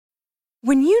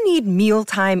When you need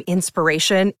mealtime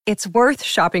inspiration, it's worth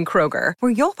shopping Kroger,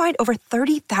 where you'll find over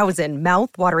 30,000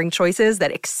 mouth-watering choices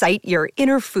that excite your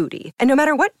inner foodie. And no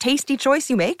matter what tasty choice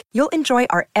you make, you'll enjoy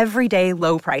our everyday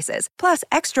low prices, plus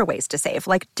extra ways to save,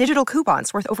 like digital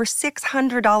coupons worth over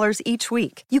 $600 each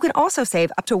week. You can also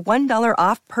save up to $1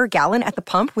 off per gallon at the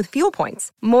pump with fuel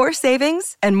points. More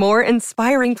savings and more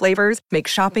inspiring flavors make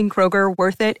shopping Kroger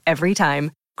worth it every time.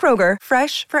 Kroger,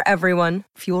 fresh for everyone.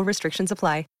 Fuel restrictions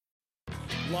apply.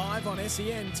 Live on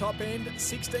SEN Top End,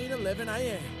 16:11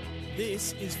 a.m.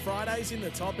 This is Fridays in the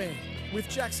Top End with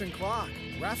Jackson Clark,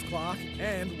 Raph Clark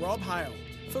and Rob Hale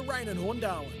for Rain and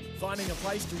Horndarwin, finding a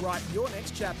place to write your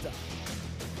next chapter.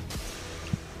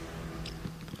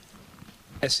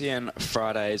 SEN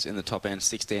Fridays in the Top End,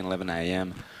 16:11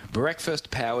 a.m. Breakfast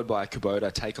powered by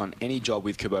Kubota. Take on any job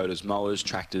with Kubota's mowers,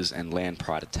 tractors and land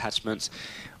pride attachments.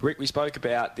 Rick, we spoke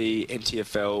about the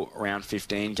NTFL Round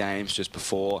 15 games just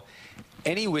before.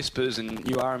 Any whispers, and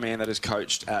you are a man that has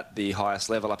coached at the highest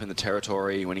level up in the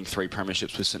Territory, winning 3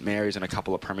 premierships with St Mary's and a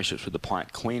couple of premierships with the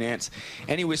Pint Queen Ants.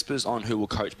 Any whispers on who will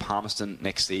coach Palmerston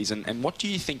next season, and what do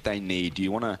you think they need? Do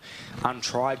you want an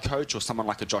untried coach or someone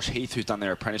like a Josh Heath who's done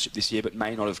their apprenticeship this year but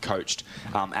may not have coached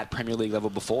at Premier League level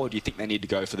before? Or do you think they need to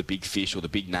go for the big fish or the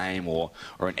big name or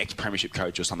an ex-premiership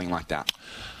coach or something like that?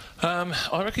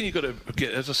 I reckon you've got to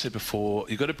get, as I said before,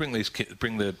 you've got to bring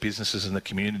the businesses and the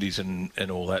communities and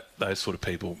all that, those sort of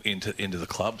people into the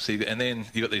club. So and then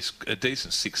you've got a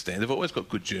decent 16. They've always got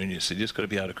good juniors, so you just got to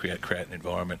be able to create an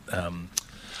environment.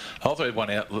 I'll throw one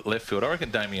out left field. I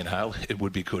reckon Damien Hale, it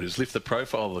would be good, is lift the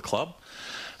profile of the club.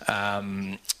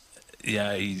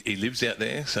 He lives out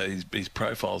there, so his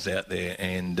profile's out there,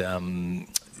 and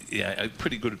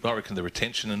pretty good. I reckon the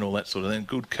retention and all that sort of thing.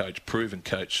 Good coach, proven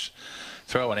coach.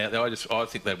 Throw one out there. I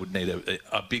think they would need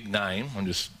a big name. I'm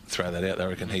just throwing that out there. I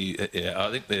reckon I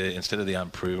think instead of the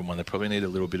unproven one, they probably need a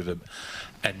little bit of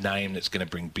a name that's going to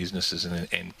bring businesses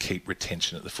and keep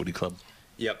retention at the footy club.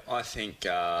 Yep, I think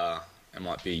I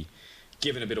might be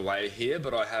giving a bit away here,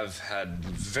 but I have had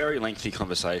very lengthy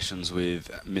conversations with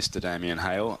Mr. Damien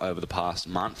Hale over the past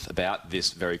month about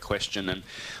this very question, and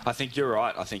I think you're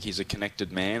right. I think he's a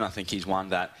connected man. I think he's one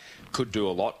that could do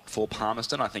a lot for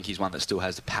Palmerston. I think he's one that still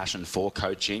has a passion for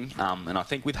coaching, and I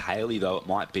think with Haley, though, it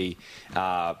might be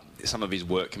some of his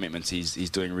work commitments. He's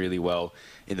doing really well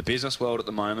in the business world at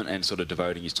the moment and sort of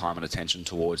devoting his time and attention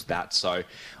towards that. So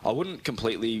I wouldn't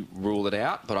completely rule it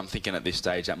out, but I'm thinking at this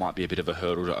stage that might be a bit of a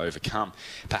hurdle to overcome.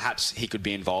 Perhaps he could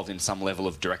be involved in some level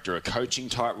of director of coaching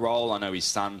type role. I know his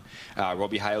son,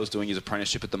 Robbie Hale's doing his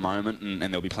apprenticeship at the moment, and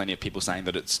there'll be plenty of people saying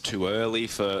that it's too early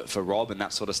for Rob and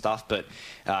that sort of stuff, but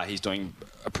he's doing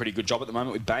a pretty good job at the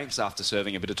moment with Banks after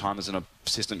serving a bit of time as an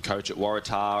assistant coach at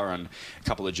Waratah and a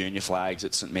couple of junior flags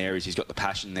at St Mary's. He's got the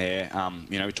passion there.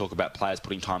 We talk about players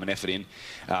putting time and effort in.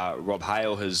 Rob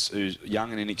Hale, who's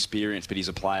young and inexperienced, but he's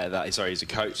a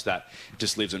coach that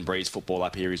just lives and breathes football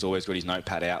up here. He's always got his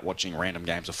notepad out, watching random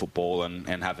games of football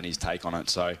and having his take on it.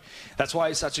 So that's why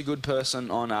he's such a good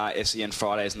person on SEN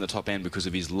Fridays in the Top End, because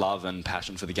of his love and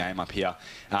passion for the game up here.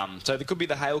 So there could be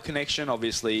the Hale connection.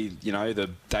 Obviously, the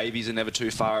Davies are never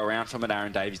too far around from it.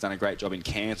 Aaron Davies done a great job in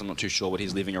Cairns. I'm not too sure what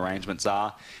his living arrangements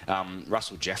are.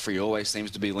 Russell Jeffrey always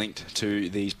seems to be linked to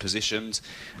these positions.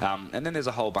 And then there's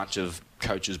a whole bunch of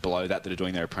coaches below that are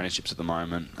doing their apprenticeships at the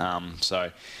moment.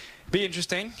 So be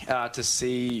interesting to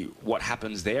see what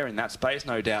happens there in that space.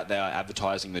 No doubt they are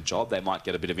advertising the job. They might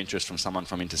get a bit of interest from someone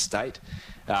from interstate.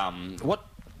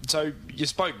 So you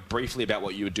spoke briefly about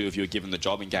what you would do if you were given the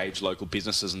job, engage local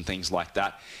businesses and things like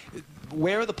that.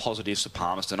 Where are the positives for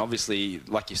Palmerston? Obviously,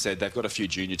 like you said, they've got a few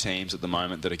junior teams at the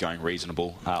moment that are going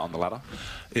reasonable on the ladder.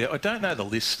 Yeah, I don't know the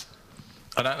list.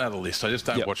 I just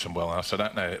don't watch them well enough, so I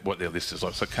don't know what their list is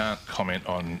like. So I can't comment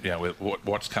on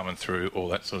what's coming through, all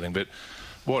that sort of thing. But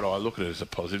what I look at it as a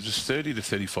positive is 30 to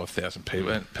 35,000 people.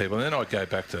 And then I go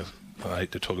back to, I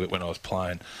hate to talk about when I was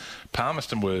playing,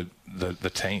 Palmerston were the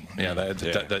team. They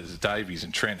had Davies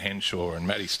and Trent Henshaw and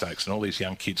Matty Stokes and all these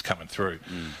young kids coming through.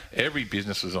 Every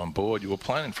business was on board. You were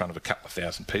playing in front of a couple of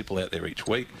thousand people out there each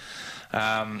week.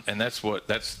 And that's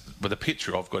the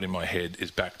picture I've got in my head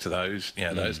is back to those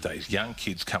days. Young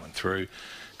kids coming through,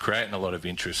 creating a lot of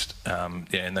interest. And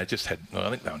they just had, I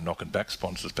think they were knocking back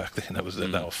sponsors back then.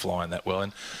 They were flying that well.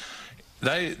 And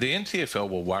the NTFL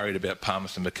were worried about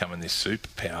Palmerston becoming this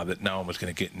superpower that no one was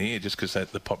going to get near, just because they had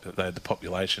the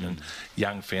population and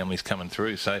young families coming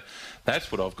through. So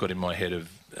that's what I've got in my head of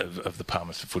the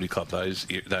Palmerston Footy Club those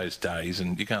days.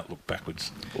 And you can't look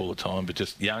backwards all the time, but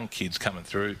just young kids coming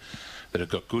through that have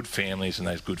got good families, and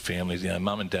those good families,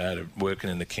 mum and dad are working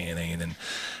in the canteen, and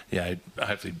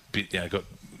hopefully got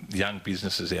young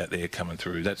businesses out there coming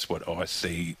through. That's what I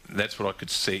see. That's what I could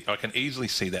see. I can easily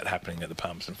see that happening at the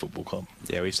Palmerston Football Club.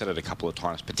 Yeah, we've said it a couple of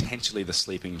times, potentially the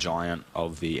sleeping giant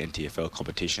of the NTFL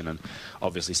competition, and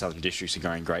obviously Southern Districts are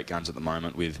going great guns at the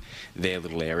moment with their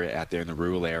little area out there in the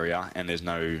rural area, and there's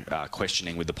no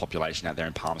questioning with the population out there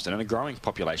in Palmerston, and a growing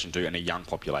population too, and a young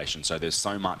population, so there's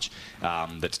so much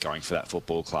that's going for that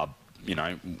football club, you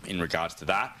know, in regards to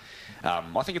that.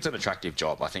 I think it's an attractive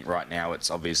job. I think right now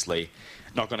it's obviously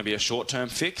not going to be a short-term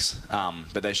fix,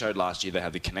 but they showed last year they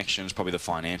have the connections, probably the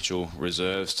financial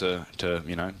reserves to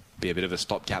you know, be a bit of a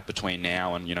stopgap between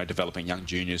now and, you know, developing young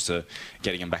juniors to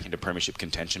getting them back into premiership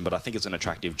contention. But I think it's an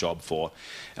attractive job for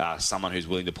someone who's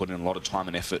willing to put in a lot of time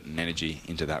and effort and energy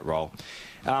into that role.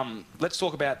 Let's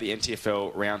talk about the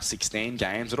NTFL Round 16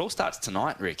 games. It all starts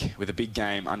tonight, Rick, with a big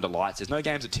game under lights. There's no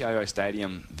games at TIO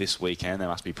Stadium this weekend. They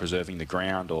must be preserving the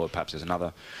ground, or perhaps there's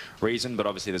another reason. But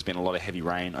obviously there's been a lot of heavy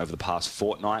rain over the past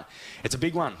fortnight. It's a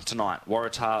big one tonight.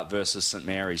 Waratah versus St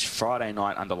Mary's. Friday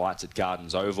night under lights at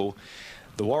Gardens Oval.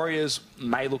 The Warriors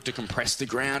may look to compress the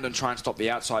ground and try and stop the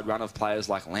outside run of players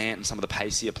like Lant and some of the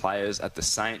pacier players at the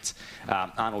Saints.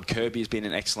 Arnold Kirby has been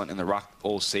excellent in the ruck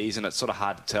all season. It's sort of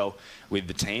hard to tell with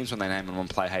the teams when they name them on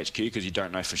Play HQ because you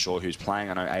don't know for sure who's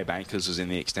playing. I know Abe Ankers is in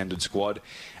the extended squad.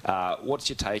 What's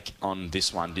your take on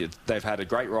this one? They've had a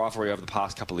great rivalry over the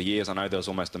past couple of years. I know there was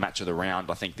almost a match of the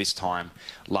round. I think this time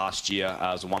last year it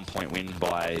was a 1-point win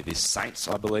by the Saints,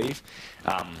 I believe.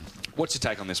 What's your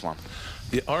take on this one?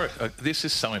 Yeah, this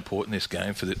is so important, this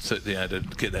game, for to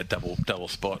get that double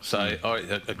spot. So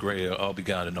I agree. I'll be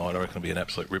going tonight. I reckon it'll be an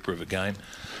absolute ripper of a game.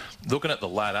 Looking at the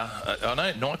ladder, I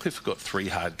know Nightcliff have got 3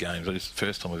 hard games. It's the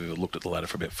first time I've ever looked at the ladder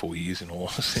for about 4 years in all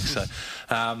honesty. So,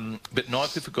 but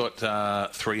Nightcliff have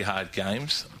got 3 hard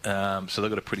games, so they've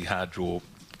got a pretty hard draw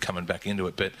coming back into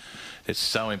it. But it's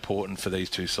so important for these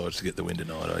two sides to get the win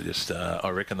tonight. I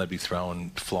reckon they'd be throwing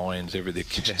fly-ins, everything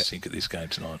kitchen sink at this game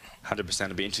tonight. 100%.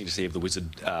 It'll be interesting to see if the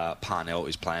Wizard Parnell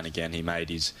is playing again. He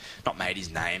not made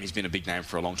his name. He's been a big name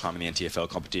for a long time in the NTFL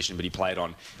competition, but he played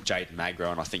on Jaden Magro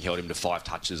and I think held him to 5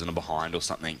 touches and a behind or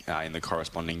something in the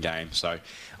corresponding game. So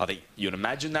I think you'd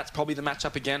imagine that's probably the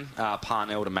matchup again.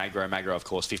 Parnell to Magro. Magro, of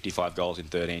course, 55 goals in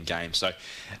 13 games. So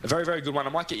a very, very good one.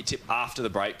 I might get your tip after the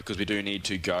break because we do need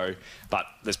to go, but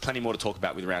there's plenty more to talk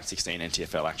about with round 16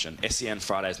 NTFL action. SEN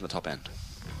Fridays in the top end.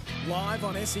 Live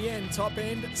on SEN Top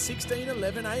End,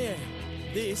 16:11 a.m.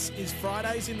 This is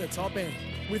Fridays in the Top End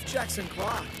with Jackson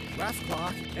Clark, Raf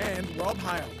Clark and Rob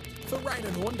Hale for Rain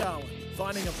and Horndarwin,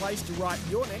 finding a place to write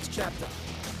your next chapter.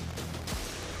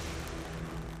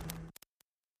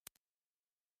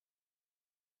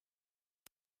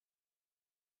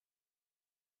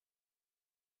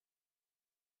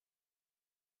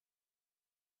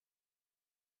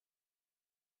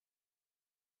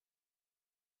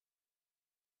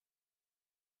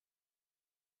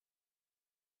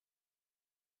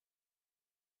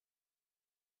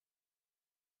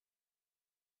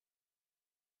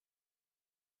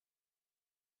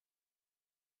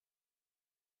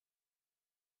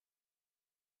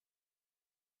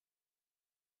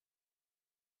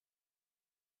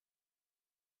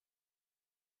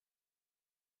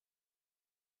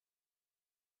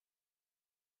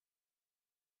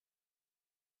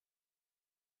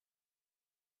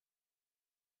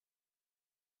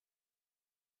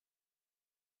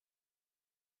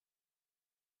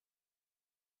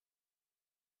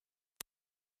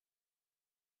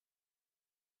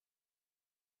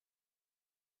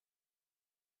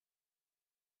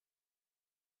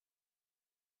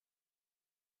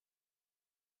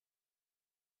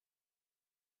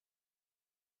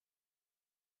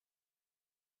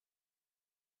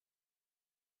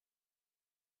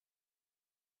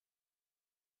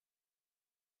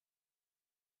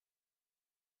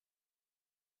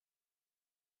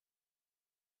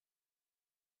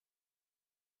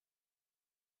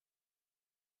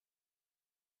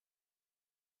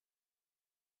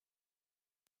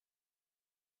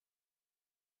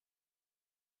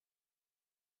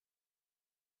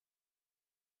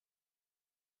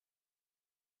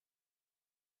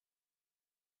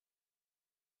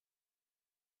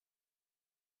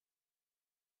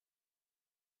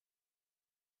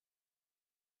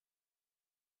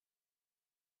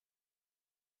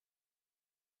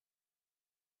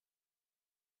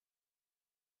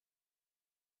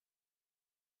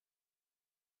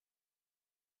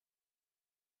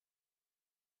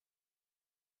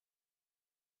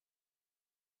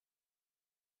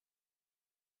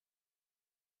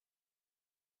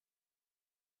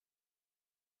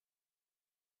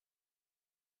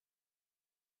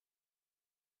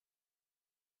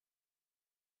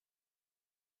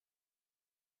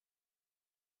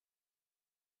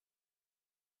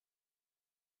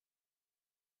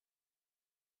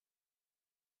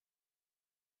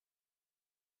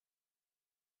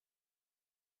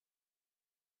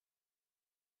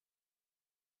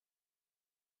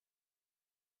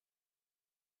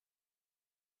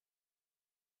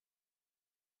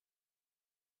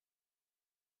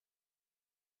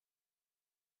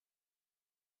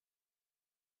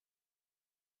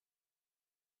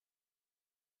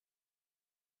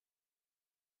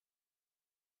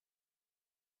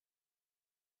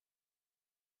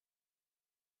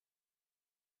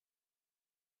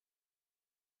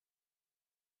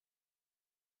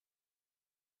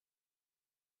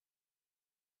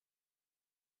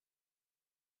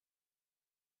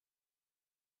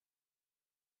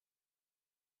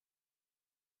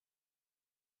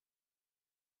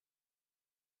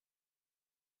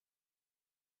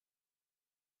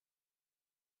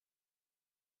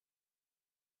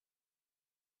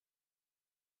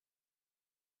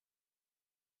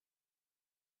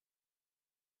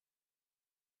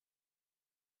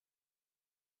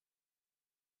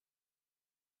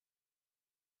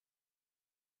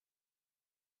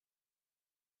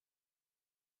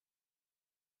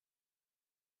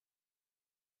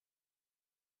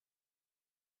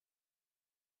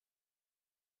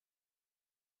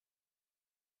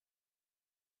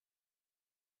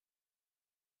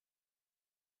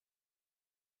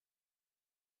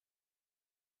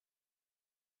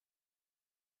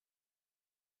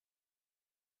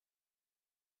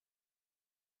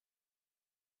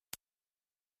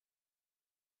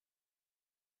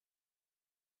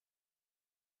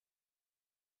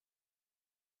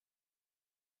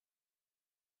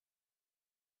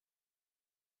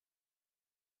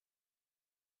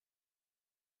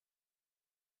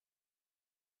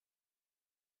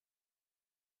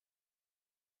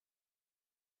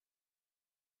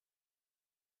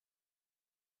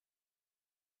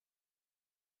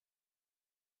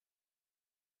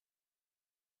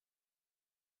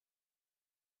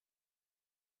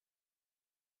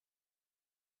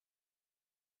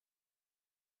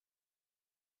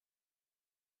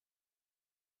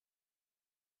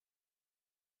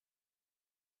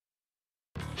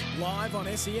 Live on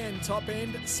SEN Top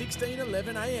End,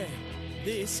 16:11 a.m.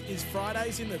 This is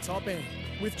Fridays in the Top End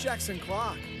with Jackson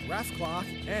Clark, Raf Clark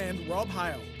and Rob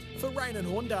Hale for Rain and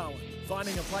Horndarwin,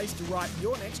 finding a place to write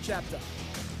your next chapter.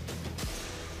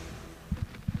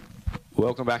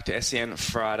 Welcome back to SEN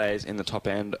Fridays in the Top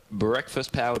End.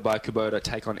 Breakfast powered by Kubota.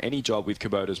 Take on any job with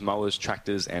Kubota's mowers,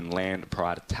 tractors and land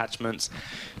pride attachments.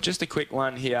 Just a quick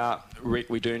one here, Rick.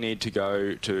 We do need to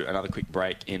go to another quick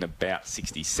break in about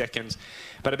 60 seconds.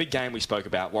 But a big game we spoke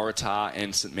about, Waratah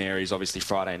and St Mary's, obviously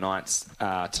Friday nights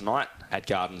tonight at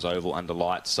Gardens Oval under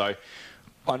lights. So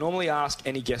I normally ask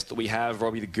any guest that we have,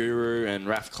 Robbie the Guru and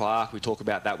Raf Clark, we talk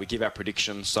about that, we give our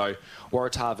predictions. So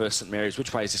Waratah versus St Mary's,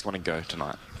 which way is this going to go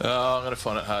tonight? I'm going to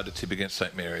find it hard to tip against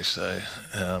St Mary's. So,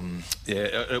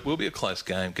 it will be a close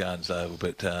game, Gardens Oval,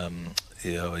 but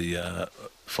I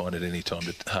find it any time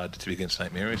hard to tip against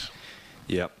St Mary's.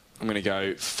 Yep. I'm going to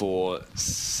go for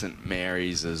St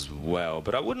Mary's as well.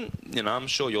 But I wouldn't, I'm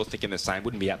sure you're thinking the same.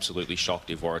 Wouldn't be absolutely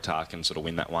shocked if Waratah can sort of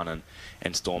win that one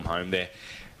and storm home there.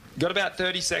 Got about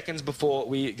 30 seconds before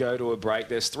we go to a break.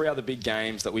 There's three other big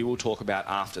games that we will talk about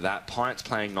after that. Pints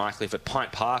playing Nightcliff at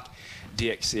Pint Park,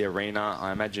 DXC Arena.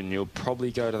 I imagine you'll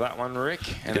probably go to that one, Rick.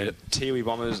 And then Tiwi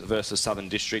Bombers versus Southern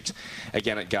District,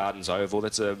 again at Gardens Oval.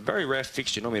 That's a very rare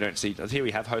fixture. Normally you don't see. Here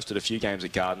we have hosted a few games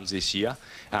at Gardens this year,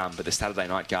 but the Saturday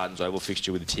night Gardens Oval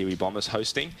fixture with the Tiwi Bombers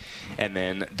hosting. And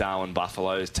then Darwin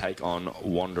Buffaloes take on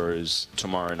Wanderers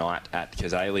tomorrow night at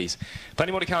Kazale's.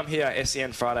 Plenty more to come here.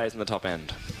 SEN Fridays in the Top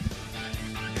End.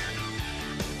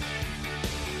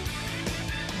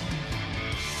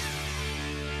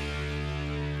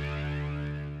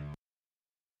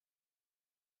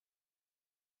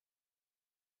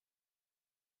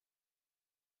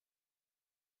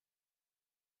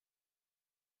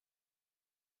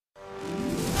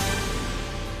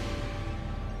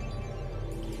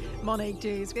 Monique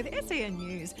Dews with SEN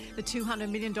News. The $200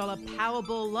 million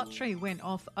Powerball lottery went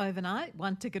off overnight.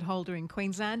 One ticket holder in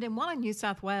Queensland and one in New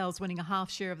South Wales winning a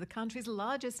half share of the country's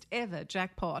largest ever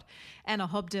jackpot. Anna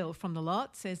Hobdell from the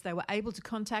lot says they were able to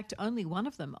contact only one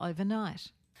of them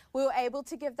overnight. We were able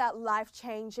to give that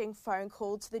life-changing phone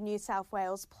call to the New South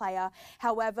Wales player.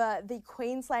 However, the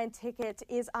Queensland ticket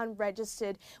is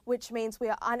unregistered, which means we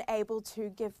are unable to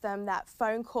give them that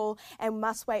phone call and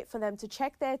must wait for them to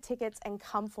check their tickets and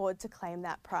come forward to claim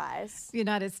that prize. The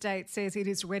United States says it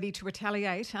is ready to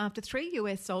retaliate after 3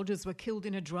 US soldiers were killed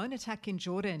in a drone attack in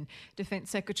Jordan. Defence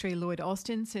Secretary Lloyd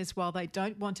Austin says while they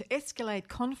don't want to escalate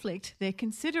conflict, they're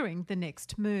considering the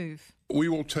next move. We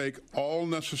will take all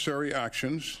necessary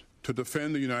actions to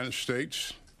defend the United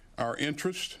States, our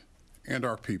interests, and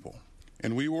our people.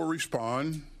 And we will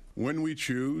respond when we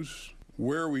choose,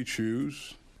 where we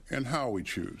choose, and how we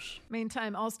choose.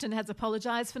 Meantime, Austin has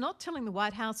apologised for not telling the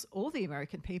White House or the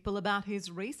American people about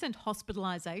his recent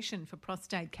hospitalisation for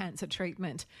prostate cancer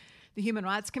treatment. The Human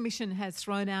Rights Commission has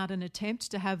thrown out an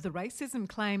attempt to have the racism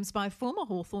claims by former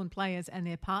Hawthorn players and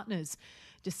their partners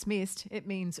dismissed. It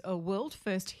means a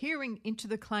world-first hearing into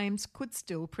the claims could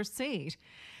still proceed.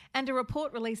 And a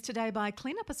report released today by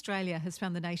Clean Up Australia has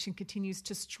found the nation continues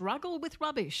to struggle with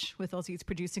rubbish, with Aussies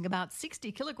producing about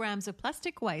 60 kilograms of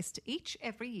plastic waste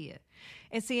every year.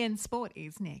 SEN Sport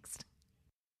is next.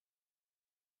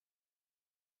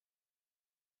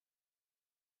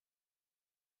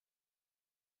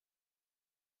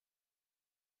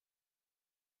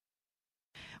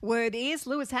 Word is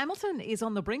Lewis Hamilton is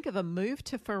on the brink of a move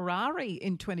to Ferrari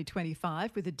in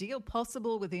 2025 with a deal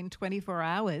possible within 24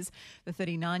 hours. The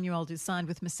 39-year-old is signed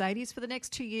with Mercedes for the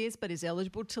next 2 years but is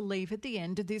eligible to leave at the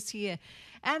end of this year.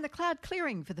 And the cloud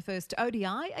clearing for the first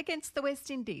ODI against the West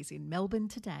Indies in Melbourne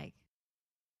today.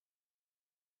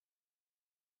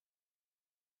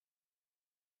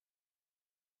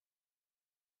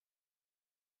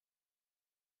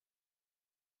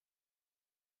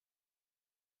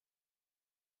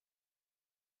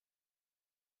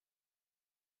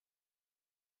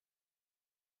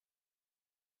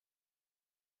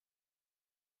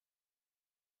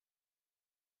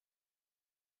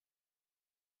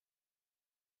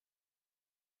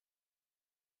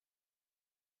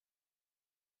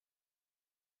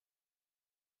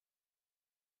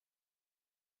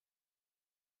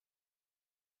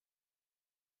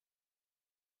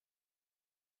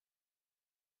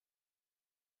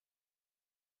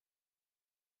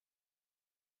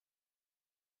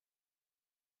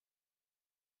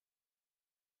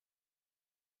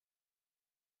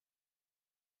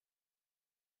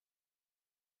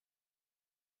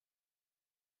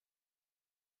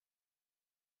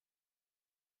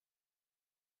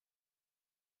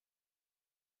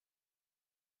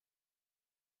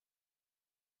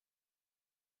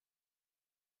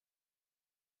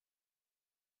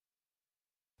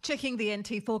 Checking the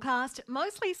NT forecast,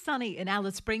 mostly sunny in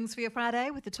Alice Springs for your Friday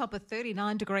with a top of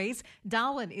 39 degrees.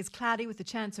 Darwin is cloudy with a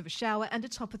chance of a shower and a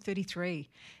top of 33.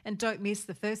 And don't miss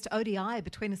the first ODI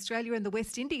between Australia and the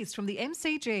West Indies from the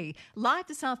MCG, live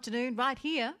this afternoon right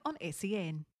here on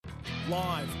SEN.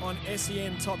 Live on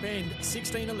SEN Top End,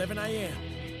 16:11am.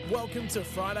 Welcome to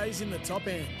Fridays in the Top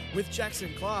End with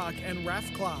Jackson Clark and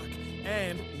Raf Clark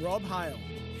and Rob Hale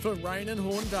for Rain and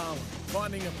Horn Darwin,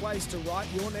 finding a place to write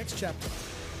your next chapter.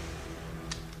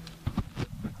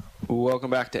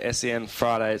 Welcome back to SEN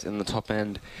Fridays in the Top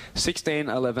End,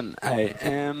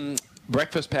 16:11am.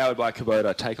 Breakfast powered by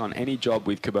Kubota. Take on any job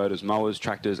with Kubota's mowers,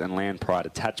 tractors and land pride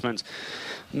attachments.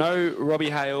 No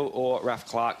Robbie Hale or Raf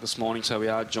Clark this morning, so we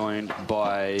are joined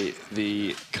by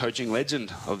the coaching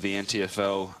legend of the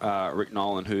NTFL, Rick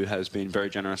Nolan, who has been very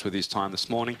generous with his time this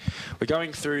morning. We're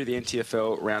going through the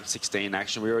NTFL round 16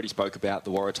 action. We already spoke about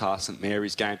the Waratah St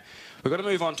Mary's game. We've got to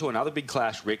move on to another big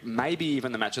clash, Rick, maybe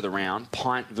even the match of the round,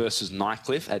 Pint versus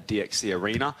Nightcliff at DXC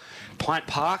Arena. Pint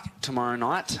Park tomorrow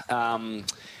night.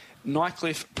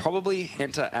 Nightcliff probably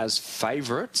enter as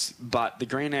favourites, but the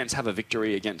Green Ants have a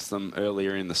victory against them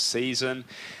earlier in the season.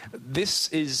 This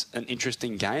is an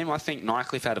interesting game. I think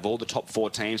Nightcliff, out of all the top four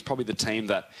teams, probably the team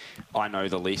that I know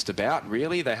the least about,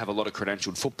 really. They have a lot of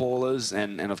credentialed footballers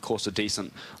and of course, a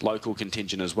decent local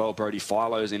contingent as well. Brody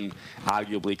Philo's in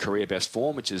arguably career best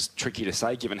form, which is tricky to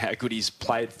say given how good he's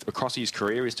played across his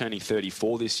career. He's turning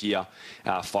 34 this year,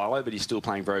 Philo, but he's still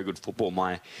playing very good football.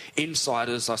 My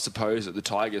insiders, I suppose, at the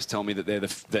Tigers tell me that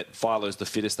that Philo's the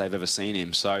fittest they've ever seen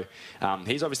him. So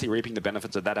he's obviously reaping the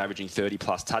benefits of that, averaging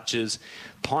 30-plus touches.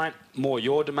 Pint, more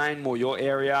your domain, more your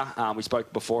area. We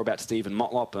spoke before about Stephen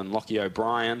Motlop and Lockie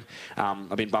O'Brien.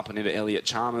 I've been bumping into Elliot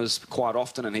Chalmers quite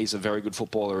often, and he's a very good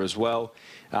footballer as well.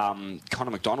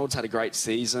 Connor McDonald's had a great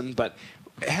season, but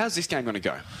how's this game going to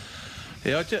go?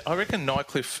 Yeah, I reckon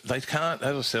Nightcliff, they can't,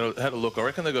 as I said, I had a look, I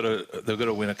reckon they've got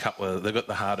to win a couple of, they've got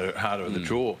the harder of the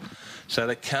draw. So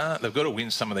they've got to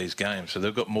win some of these games. So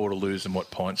they've got more to lose than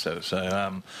what Pints have.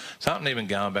 So something even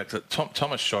going back to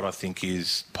Thomas Schott, I think,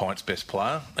 is Pints' best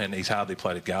player, and he's hardly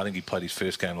played a game. I think he played his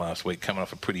first game last week, coming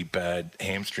off a pretty bad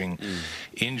hamstring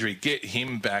injury. Get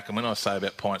him back, and when I say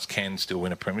about Pints can still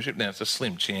win a premiership, now it's a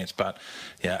slim chance, but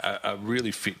yeah, a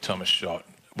really fit Thomas Schott.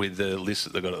 With the list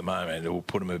that they've got at the moment, it will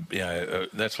put them.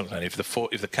 That's what I'm saying. If a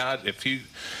few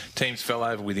teams fell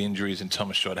over with injuries and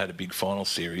Thomas Schott had a big final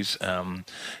series,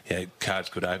 cards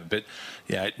could open. But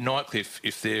Nightcliff,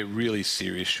 if they're really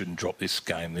serious, shouldn't drop this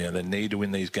game. They need to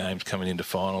win these games coming into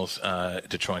finals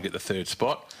to try and get the third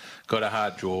spot. Got a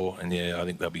hard draw, and I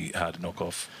think they'll be hard to knock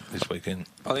off this weekend.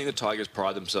 I think the Tigers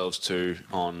pride themselves too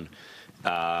on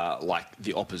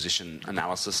the opposition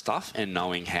analysis stuff and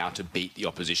knowing how to beat the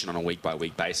opposition on a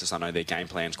week-by-week basis. I know their game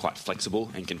plan's quite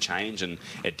flexible and can change, and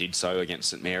it did so against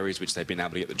St Mary's, which they've been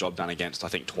able to get the job done against, I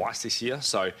think, twice this year.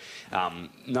 So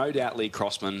no doubt Lee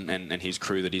Crossman and his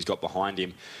crew that he's got behind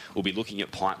him will be looking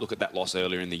at Pint, look at that loss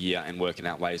earlier in the year and working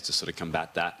out ways to sort of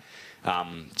combat that.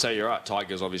 So you're right,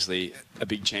 Tigers obviously a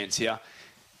big chance here.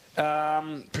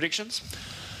 Predictions?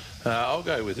 I'll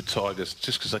go with the Tigers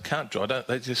just because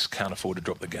they just can't afford to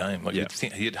drop the game.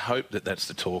 You'd hope that that's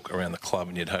the talk around the club,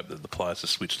 and you'd hope that the players are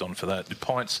switched on for that. The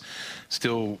Pints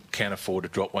still can't afford to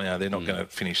drop one. They're not going to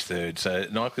finish third, so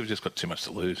Nightcliffe's just got too much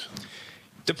to lose.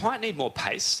 Do Pint need more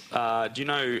pace? Do you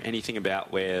know anything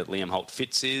about where Liam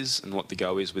Holt-Fitz is and what the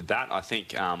go is with that? I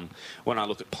think when I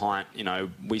look at Pint,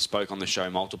 we spoke on the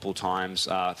show multiple times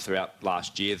throughout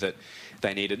last year that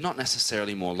they needed not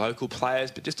necessarily more local players,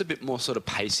 but just a bit more sort of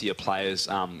pacier players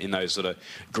in those sort of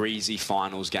greasy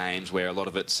finals games where a lot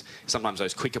of it's sometimes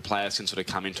those quicker players can sort of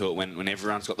come into it when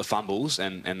everyone's got the fumbles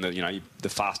and the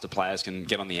faster players can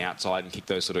get on the outside and kick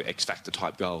those sort of X-factor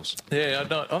type goals. Yeah,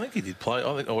 I think he did play.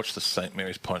 I think I watched the St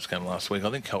Mary's Pints game last week.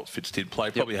 I think Holt-Fitz did play.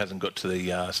 Probably hasn't got to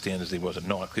the standards he was at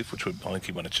Nightcliff, which I think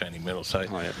he won a chaining medal. So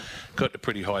got to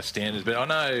pretty high standards. But I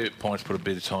know Pints put a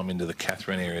bit of time into the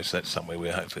Catherine area, so that's somewhere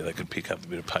where hopefully they can pick up a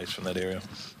bit of pace from that area.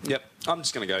 Yep. I'm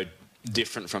just going to go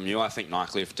different from you. I think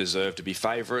Nightcliff deserve to be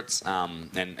favourites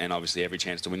and obviously every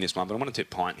chance to win this one, but I want to tip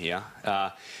Pint here.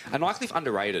 Are Nightcliff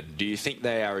underrated? Do you think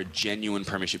they are a genuine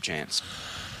premiership chance?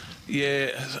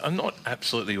 Yeah, I'm not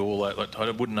absolutely all that. I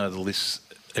wouldn't know the list,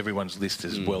 everyone's list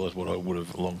as well as what I would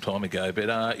have a long time ago. But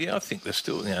I think they're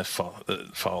still,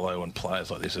 Philo and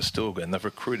players like this are still good, and they've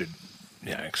recruited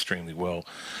extremely well.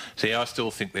 So I still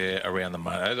think they're around the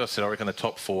mark. As I said, I reckon the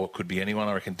top four could be anyone.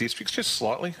 I reckon District's just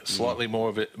slightly more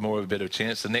of a better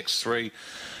chance. The next three,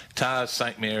 Tars,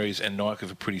 St Mary's and Nike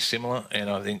are pretty similar, and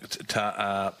I think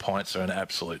Pints are an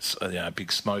absolute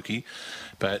big smoky.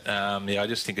 But, I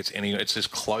just think it's as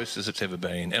close as it's ever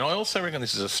been. And I also reckon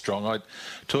this is a strong... I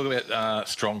talk about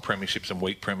strong premierships and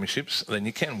weak premierships. Then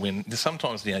you can win.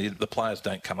 Sometimes, the players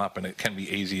don't come up and it can be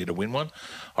easier to win one.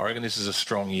 I reckon this is a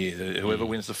strong year. Whoever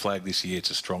wins the flag this year, it's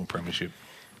a strong premiership.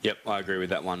 Yep, I agree with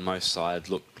that one. Most sides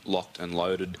look locked and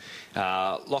loaded.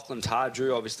 Lachlan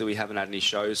Tardrew, obviously we haven't had any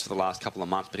shows for the last couple of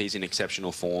months, but he's in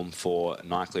exceptional form for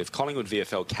Nightcliff. Collingwood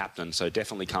VFL captain, so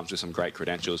definitely comes with some great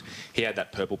credentials. He had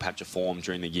that purple patch of form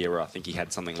during the year where I think he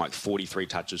had something like 43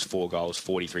 touches, 4 goals,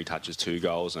 43 touches, 2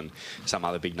 goals, and some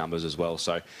other big numbers as well.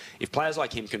 So if players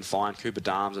like him can find, Cooper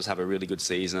Darms have a really good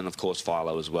season, and of course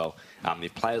Philo as well.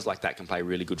 If players like that can play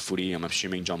really good footy, I'm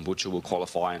assuming John Butcher will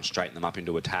qualify and straighten them up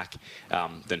into attack,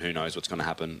 then who knows what's going to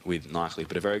happen with Nightcliff.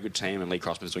 But a very good team, and Lee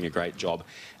Crossman's doing a great job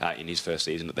in his first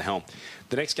season at the helm.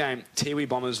 The next game, Tiwi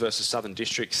Bombers versus Southern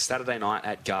Districts, Saturday night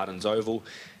at Gardens Oval.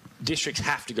 Districts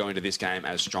have to go into this game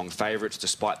as strong favourites,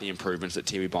 despite the improvements that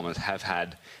Tiwi Bombers have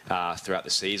had throughout the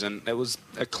season. It was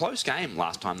a close game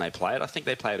last time they played. I think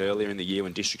they played earlier in the year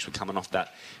when Districts were coming off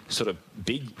that sort of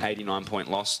big 89-point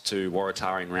loss to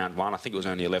Waratah in round 1. I think it was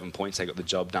only 11 points. They got the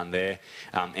job done there.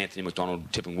 Anthony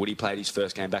McDonald, Tip and Woody played his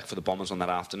first game back for the Bombers on that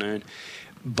afternoon.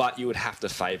 But you would have to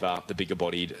favour the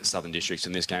bigger-bodied Southern Districts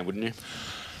in this game, wouldn't you?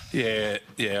 Yeah.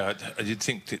 You'd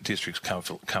think that Districts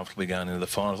comfortably going into the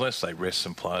finals, unless they rest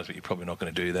some players, but you're probably not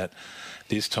going to do that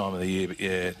this time of the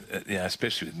year. But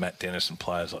especially with Matt Dennis and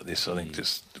players like this, I think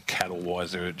just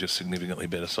cattle-wise, they're just significantly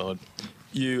better side.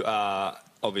 You are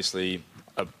obviously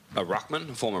a ruckman,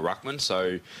 a former ruckman,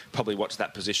 so probably watch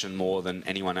that position more than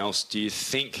anyone else. Do you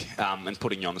think, and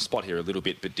putting you on the spot here a little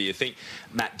bit, but do you think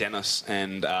Matt Dennis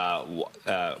and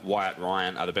Wyatt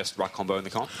Ryan are the best ruck combo in the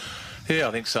comp? Yeah,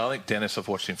 I think so. I think Dennis, I've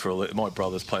watched him my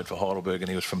brother's played for Heidelberg and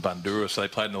he was from Bundoora, so they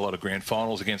played in a lot of grand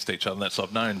finals against each other. And that's,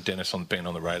 I've known Dennis been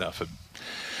on the radar for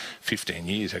 15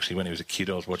 years, actually. When he was a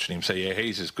kid, I was watching him. So, yeah,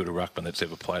 he's as good a ruckman that's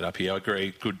ever played up here. I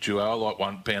agree. Good duo. I like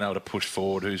one being able to push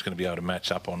forward, who's going to be able to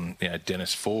match up on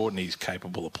Dennis Ford, and he's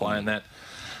capable of playing that.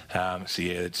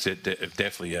 It's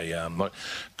definitely a...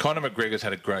 Conor McGregor's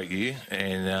had a great year,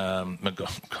 and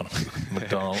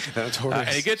McDonald. And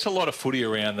he gets a lot of footy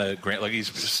around the ground. Like, his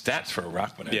stats for a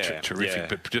ruckman are terrific,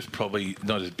 but just probably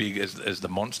not as big as the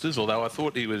monsters, although I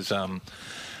thought he was...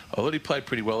 I thought he played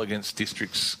pretty well against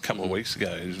Districts a couple of weeks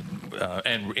ago.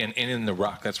 And in the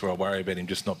ruck, that's where I worry about him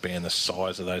just not being the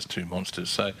size of those two monsters.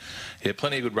 So, yeah,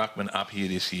 plenty of good ruckmen up here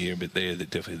this year, but they're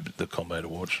definitely the combo to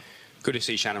watch. Good to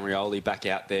see Shannon Rioli back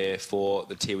out there for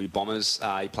the Tiwi Bombers.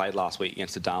 He played last week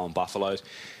against the Darwin Buffaloes.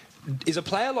 Is a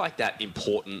player like that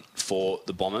important for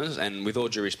the Bombers? And with all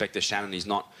due respect to Shannon, he's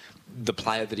not the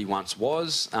player that he once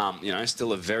was.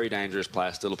 Still a very dangerous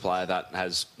player, still a player that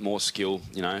has more skill,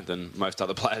 than most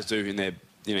other players do in their,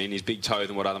 in his big toe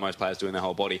than what most players do in their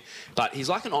whole body. But he's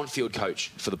like an on-field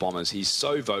coach for the Bombers. He's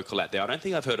so vocal out there. I don't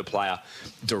think I've heard a player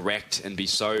direct and be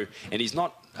so... And he's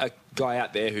not a guy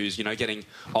out there who's, getting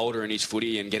older in his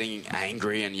footy and getting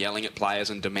angry and yelling at players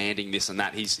and demanding this and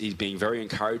that. He's being very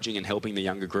encouraging and helping the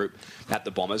younger group at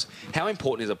the Bombers. How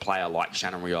important is a player like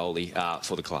Shannon Rioli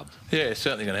for the club? Yeah,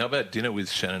 certainly going to help. I had dinner with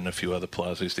Shannon and a few other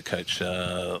players who used to coach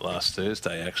last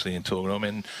Thursday, actually, in talking to him.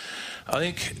 And I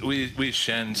think with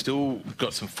Shannon, still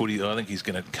got some footy. I think he's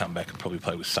going to come back and probably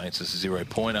play with Saints as a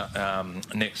 0-pointer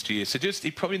next year. So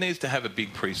he probably needs to have a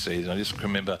big pre-season. I just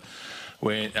remember...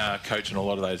 when coaching a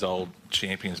lot of those old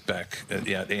champions back at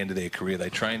the end of their career, they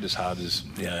trained as hard as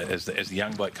the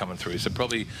young bloke coming through. So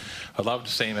probably, I'd love to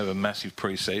see him have a massive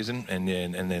pre-season and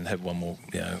then have one more,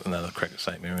 another crack at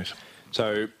St Mary's.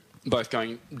 So both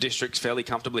going Districts fairly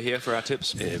comfortably here for our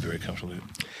tips? Yeah, very comfortably.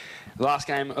 The last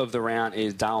game of the round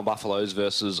is Darwin Buffaloes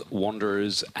versus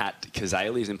Wanderers at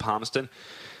Kazale's in Palmerston.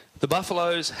 The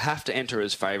Buffaloes have to enter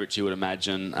as favourites, you would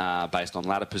imagine, based on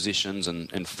ladder positions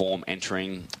and form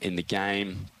entering in the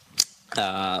game.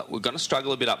 We're going to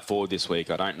struggle a bit up forward this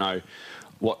week. I don't know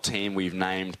what team we've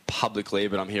named publicly,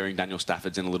 but I'm hearing Daniel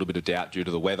Stafford's in a little bit of doubt due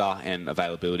to the weather and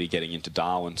availability getting into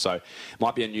Darwin. So it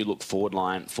might be a new look forward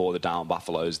line for the Darwin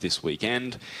Buffaloes this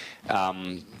weekend.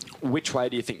 Which way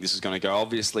do you think this is going to go?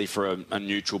 Obviously, for a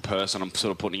neutral person, I'm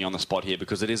sort of putting you on the spot here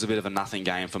because it is a bit of a nothing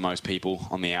game for most people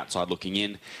on the outside looking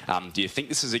in. Do you think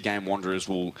this is a game Wanderers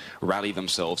will rally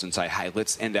themselves and say, hey,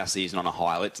 let's end our season on a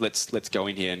high. Let's go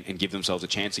in here and give themselves a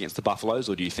chance against the Buffaloes?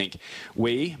 Or do you think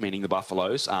we, meaning the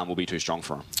Buffaloes, will be too strong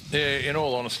for them? Yeah, in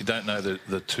all honesty, don't know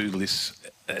the two lists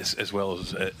as well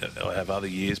as I have other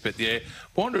years. But yeah,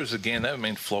 Wanderers again, they haven't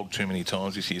been flogged too many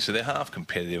times this year, so they're half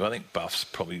competitive. I think Buff's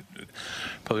probably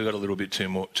got a little bit too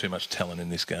much talent in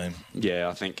this game. Yeah,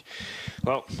 I think.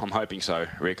 Well, I'm hoping so,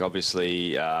 Rick.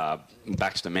 Obviously,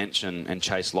 Baxter Mensch and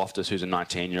Chase Loftus, who's a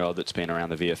 19-year-old that's been around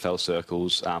the VFL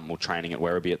circles, or training at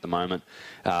Werribee at the moment,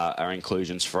 are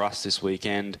inclusions for us this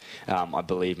weekend. I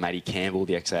believe Matty Campbell,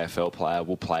 the ex-AFL player,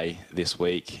 will play this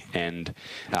week, and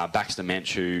Baxter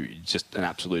Mensch, who just an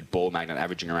absolute ball magnet,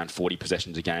 averaging around 40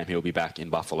 possessions a game. He'll be back in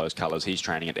Buffalo's colours. He's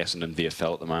training at Essendon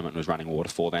VFL at the moment and was running water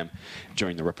for them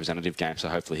during the representative game, so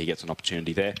hopefully he gets an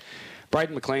opportunity there.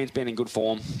 Braden McLean's been in good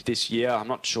form this year. I'm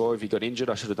not sure if he got injured.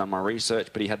 I should have done my research,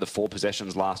 but he had the 4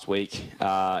 possessions last week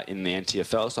in the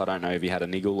NTFL, so I don't know if he had a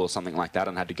niggle or something like that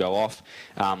and had to go off.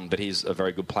 But he's a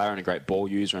very good player and a great ball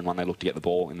user and one they look to get the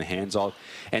ball in the hands of.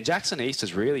 And Jackson East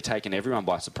has really taken everyone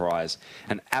by surprise.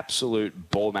 An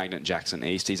absolute ball magnet, Jackson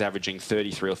East. He's averaging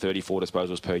 33 or 34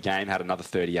 disposals per game, had another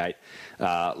 38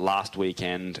 last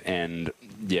weekend, and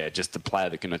yeah, just the player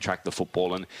that can attract the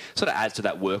football and sort of adds to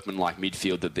that workman-like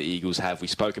midfield that the Eagles have. We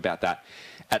spoke about that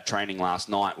at training last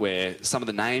night, where some of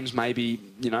the names maybe,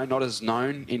 not as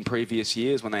known in previous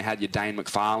years when they had your Dane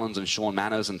McFarlanes and Sean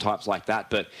Manners and types like that.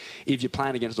 But if you're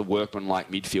playing against a workman-like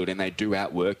midfield and they do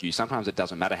outwork you, sometimes it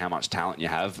doesn't matter how much talent you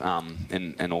have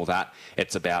and all that.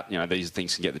 It's about, these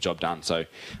things can get the job done. So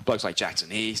blokes like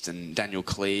Jackson East and Daniel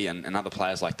Clee and other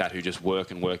players like that who just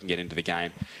work and get into the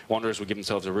game. Wanderers will give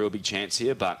themselves a real big chance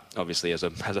here, but obviously as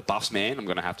a Buffs man, I'm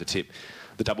going to have to tip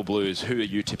the Double Blues. Who are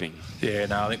you tipping? Yeah,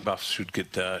 no, I think Buffs should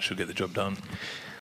get the job done.